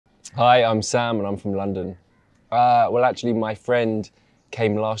Hi, I'm Sam and I'm from London. Well, actually, my friend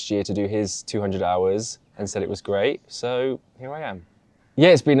came last year to do his 200 hours and said it was great, so here I am. Yeah,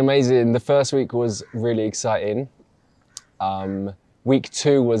 it's been amazing. The first week was really exciting. Week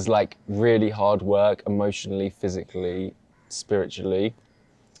 2 was like really hard work, emotionally, physically, spiritually.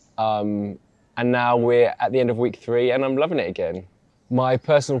 And now we're at the end of week 3 and I'm loving it again. My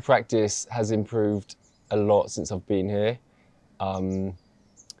personal practice has improved a lot since I've been here.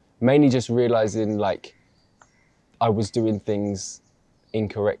 Mainly just realizing like I was doing things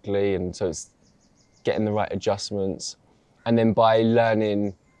incorrectly, and so it's getting the right adjustments. And then by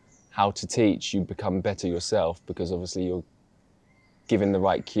learning how to teach, you become better yourself because obviously you're given the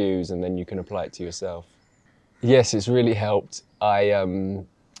right cues and then you can apply it to yourself. Yes, it's really helped. In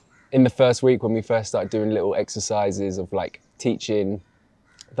the first week when we first started doing little exercises of like teaching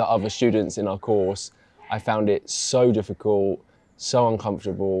the other students in our course, I found it so difficult, so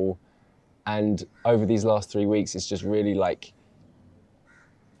uncomfortable. And over these last 3 weeks, it's just really like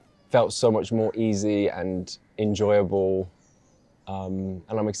felt so much more easy and enjoyable. And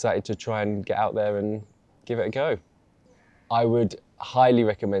I'm excited to try and get out there and give it a go. I would highly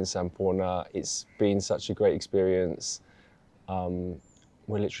recommend Sampoorna. It's been such a great experience. We're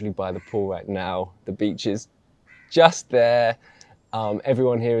literally by the pool right now. The beach is just there.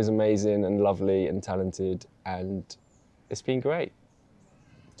 Everyone here is amazing and lovely and talented, and it's been great.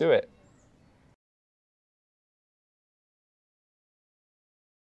 Do it.